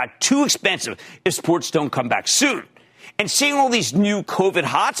simply got too expensive if sports don't come back soon. And seeing all these new COVID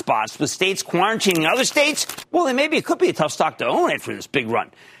hotspots with states quarantining other states, well, then maybe it could be a tough stock to own after this big run.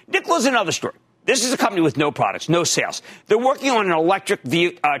 Nikola's another story. This is a company with no products, no sales. They're working on an electric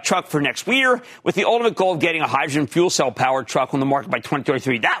truck for next year with the ultimate goal of getting a hydrogen fuel cell powered truck on the market by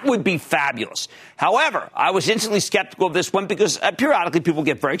 2023. That would be fabulous. However, I was instantly skeptical of this one because periodically people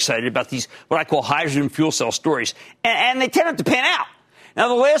get very excited about these, what I call hydrogen fuel cell stories, and they tend to pan out. Now,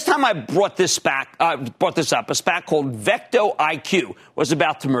 the last time I brought this up, a SPAC called Vecto IQ was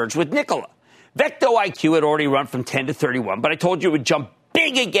about to merge with Nikola. Vecto IQ had already run from 10 to 31, but I told you it would jump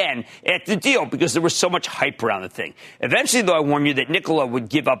big again at the deal because there was so much hype around the thing. Eventually, though, I warned you that Nikola would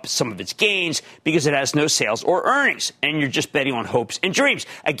give up some of its gains because it has no sales or earnings, and you're just betting on hopes and dreams.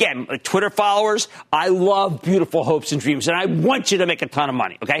 Again, Twitter followers, I love beautiful hopes and dreams, and I want you to make a ton of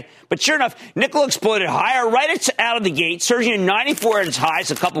money, okay? But sure enough, Nikola exploded higher right out of the gate, surging to 94 at its highs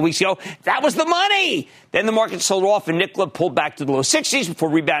a couple of weeks ago. That was the money! Then the market sold off, and Nikola pulled back to the low 60s before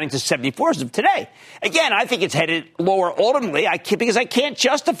rebounding to 74 as of today. Again, I think it's headed lower ultimately because I can't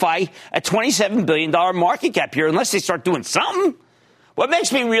justify a $27 billion market cap here unless they start doing something. What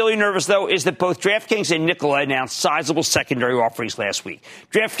makes me really nervous, though, is that both DraftKings and Nikola announced sizable secondary offerings last week.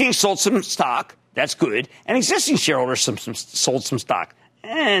 DraftKings sold some stock. That's good. And existing shareholders sold some stock.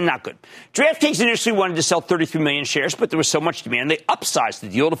 Not good. DraftKings initially wanted to sell 33 million shares, but there was so much demand, they upsized the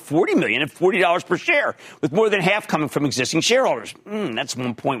deal to 40 million at $40 per share, with more than half coming from existing shareholders. That's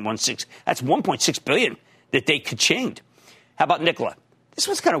 1.16. That's 1.6 billion that they ka-chinged. How about Nikola? This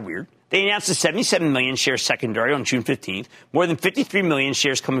one's kind of weird. They announced a 77 million share secondary on June 15th, more than 53 million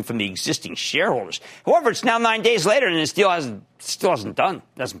shares coming from the existing shareholders. However, it's now 9 days later, and this deal hasn't still hasn't done,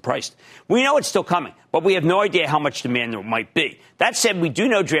 hasn't priced. We know it's still coming, but we have no idea how much demand there might be. That said, we do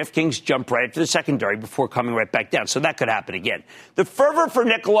know DraftKings jumped right up to the secondary before coming right back down, so that could happen again. The fervor for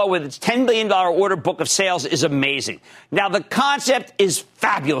Nikola with its $10 billion order book of sales is amazing. Now, the concept is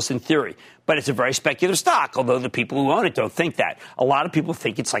fabulous in theory, but it's a very speculative stock, although the people who own it don't think that. A lot of people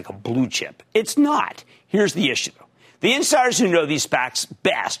think it's like a blue chip. It's not. Here's the issue, though. The insiders who know these SPACs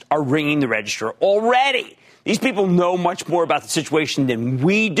best are ringing the register already. These people know much more about the situation than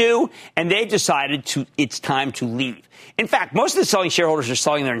we do, and they've decided it's time to leave. In fact, most of the selling shareholders are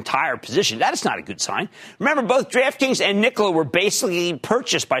selling their entire position. That is not a good sign. Remember, both DraftKings and Nikola were basically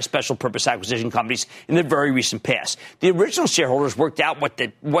purchased by special purpose acquisition companies in the very recent past. The original shareholders worked out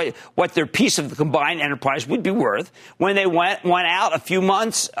what their piece of the combined enterprise would be worth when they went out a few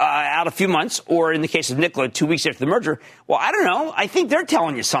months, or in the case of Nikola, 2 weeks after the merger. Well, I don't know. I think they're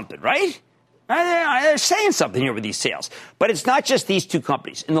telling you something, right? They're saying something here with these sales. But it's not just these two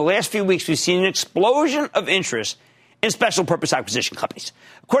companies. In the last few weeks, we've seen an explosion of interest in special purpose acquisition companies.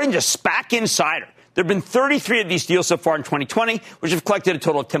 According to SPAC Insider, there have been 33 of these deals so far in 2020, which have collected a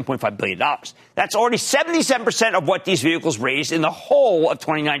total of $10.5 billion. That's already 77% of what these vehicles raised in the whole of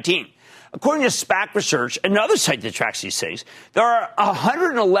 2019. According to SPAC Research, another site that tracks these things, there are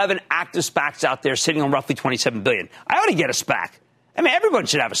 111 active SPACs out there sitting on roughly $27 billion. I ought to get a SPAC. I mean, everyone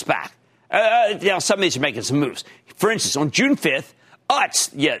should have a SPAC. Some of these are making some moves. For instance, on June 5th, Utz,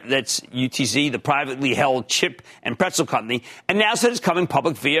 that's UTZ, the privately held chip and pretzel company, announced that it's coming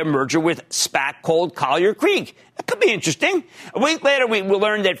public via a merger with SPAC called Collier Creek. That could be interesting. A week later, we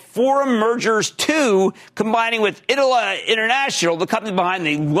learned that Forum Mergers 2, combining with Italy International, the company behind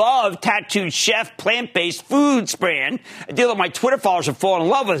the Love Tattooed Chef plant-based foods brand, a deal that my Twitter followers have fallen in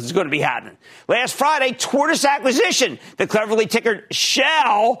love with, is going to be happening. Last Friday, Tortoise Acquisition, the cleverly tickered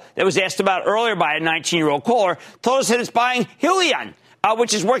Shell that was asked about earlier by a 19-year-old caller, told us that it's buying Hyliion,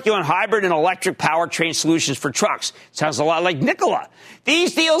 which is working on hybrid and electric powertrain solutions for trucks. Sounds a lot like Nikola.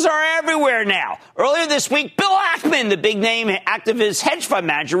 These deals are everywhere now. Earlier this week, Bill Ackman, the big-name activist hedge fund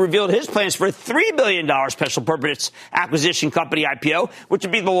manager, revealed his plans for a $3 billion special purpose acquisition company IPO, which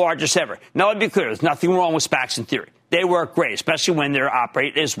would be the largest ever. Now, let me be clear. There's nothing wrong with SPACs in theory. They work great, especially when they're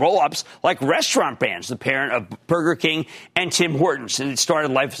operated as roll-ups like Restaurant Brands, the parent of Burger King and Tim Hortons. And it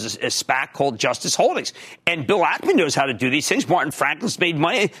started life as a SPAC called Justice Holdings. And Bill Ackman knows how to do these things. Martin Franklin's made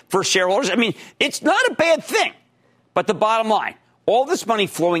money for shareholders. I mean, it's not a bad thing. But the bottom line, all this money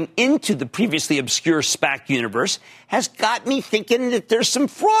flowing into the previously obscure SPAC universe has got me thinking that there's some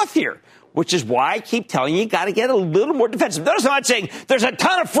froth here, which is why I keep telling you got to get a little more defensive. Notice I'm not saying there's a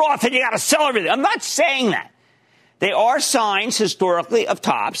ton of froth and you got to sell everything. I'm not saying that. They are signs historically of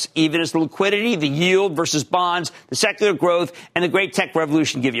tops, even as the liquidity, the yield versus bonds, the secular growth, and the great tech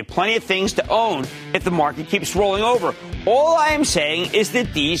revolution give you plenty of things to own if the market keeps rolling over. All I am saying is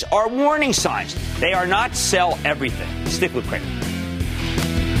that these are warning signs. They are not sell everything. Stick with Cramer.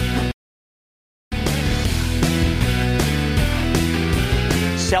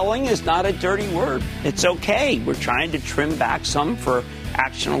 Selling is not a dirty word. It's okay. We're trying to trim back some for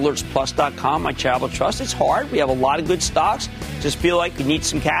ActionAlertsPlus.com, my charitable trust. It's hard. We have a lot of good stocks. Just feel like we need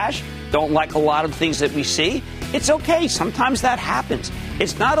some cash. Don't like a lot of things that we see. It's okay. Sometimes that happens.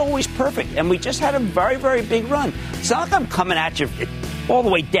 It's not always perfect. And we just had a very, very big run. It's not like I'm coming at you all the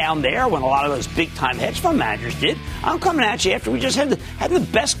way down there when a lot of those big-time hedge fund managers did. I'm coming at you after we just had the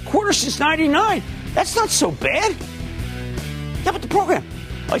best quarter since 99. That's not so bad. Yeah, but the program.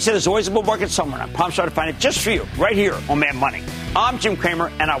 Like I said, there's always a bull market somewhere. I promise I'll find it just for you, right here on Mad Money. I'm Jim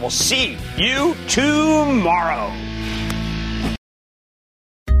Cramer, and I will see you tomorrow.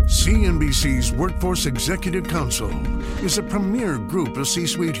 CNBC's Workforce Executive Council is a premier group of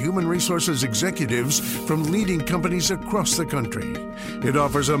C-suite human resources executives from leading companies across the country. It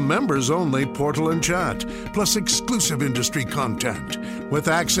offers a members-only portal and chat, plus exclusive industry content, with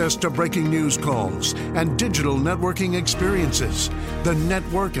access to breaking news calls and digital networking experiences. The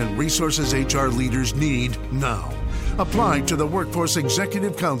network and resources HR leaders need now. Apply to the Workforce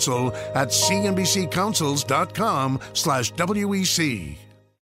Executive Council at cnbccouncils.com/WEC.